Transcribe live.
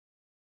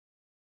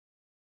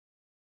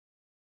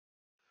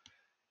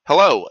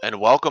Hello and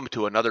welcome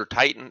to another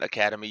Titan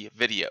Academy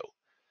video.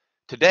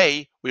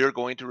 Today we are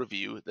going to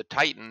review the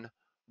Titan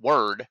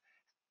Word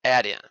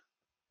add-in.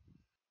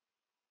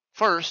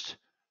 First,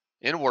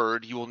 in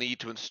Word you will need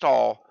to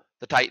install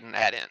the Titan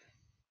add-in.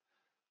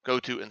 Go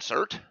to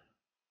Insert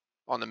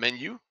on the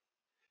menu,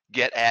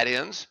 Get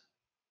Add-ins,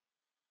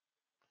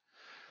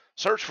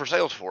 search for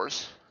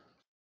Salesforce,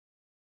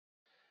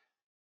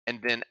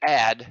 and then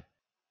add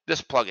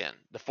this plugin,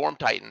 the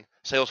FormTitan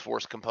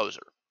Salesforce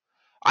Composer.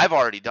 I've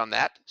already done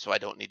that, so I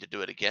don't need to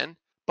do it again.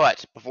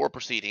 But before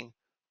proceeding,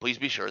 please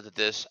be sure that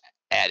this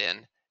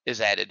add-in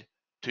is added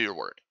to your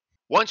Word.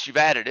 Once you've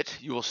added it,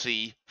 you will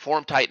see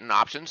FormTitan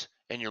options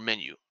in your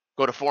menu.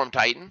 Go to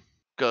FormTitan,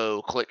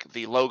 go click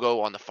the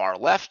logo on the far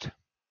left,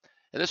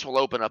 and this will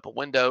open up a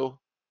window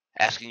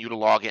asking you to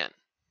log in.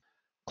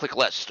 Click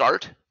Let's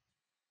Start,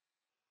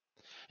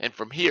 and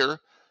from here,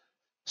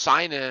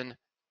 sign in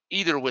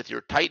either with your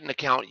Titan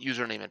account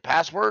username and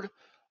password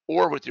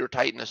or with your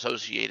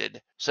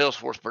Titan-associated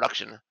Salesforce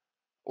production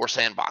or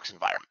sandbox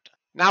environment.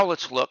 Now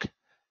let's look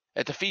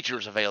at the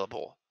features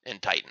available in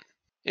Titan.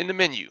 In the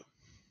menu,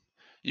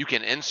 you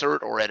can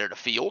insert or edit a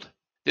field.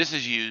 This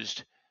is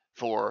used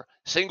for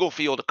single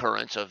field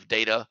occurrence of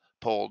data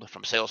pulled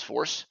from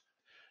Salesforce.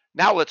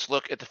 Now let's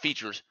look at the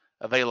features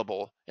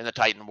available in the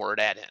Titan Word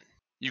add-in.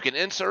 You can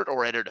insert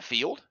or edit a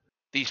field.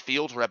 These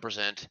fields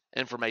represent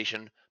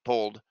information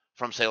pulled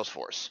from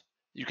Salesforce.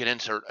 You can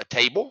insert a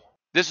table.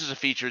 This is a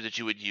feature that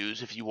you would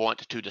use if you want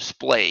to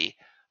display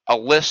a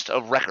list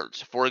of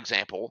records. For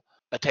example,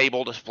 a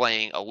table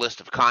displaying a list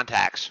of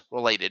contacts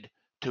related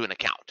to an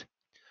account.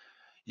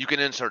 You can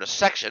insert a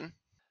section.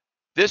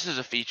 This is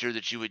a feature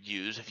that you would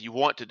use if you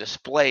want to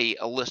display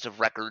a list of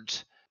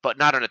records, but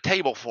not in a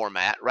table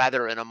format,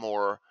 rather in a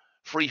more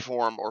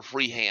free-form or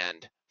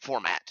freehand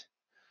format.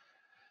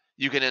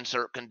 You can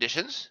insert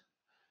conditions,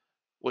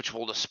 which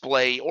will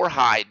display or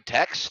hide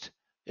text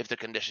if the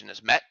condition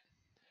is met.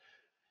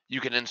 You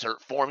can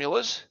insert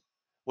formulas,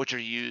 which are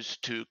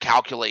used to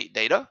calculate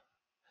data,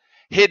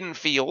 hidden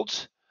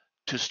fields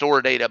to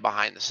store data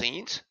behind the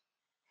scenes,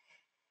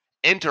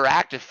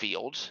 interactive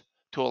fields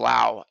to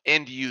allow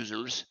end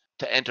users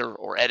to enter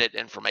or edit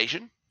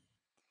information,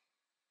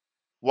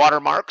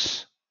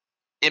 watermarks,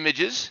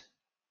 images,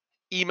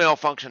 email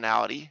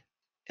functionality,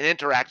 an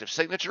interactive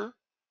signature,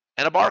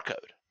 and a barcode.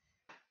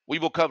 We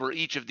will cover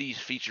each of these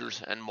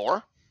features and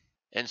more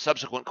in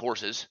subsequent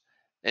courses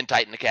in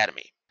Titan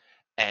Academy.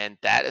 And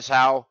that is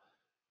how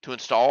to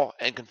install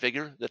and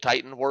configure the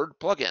Titan Word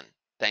plugin.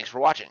 Thanks for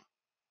watching.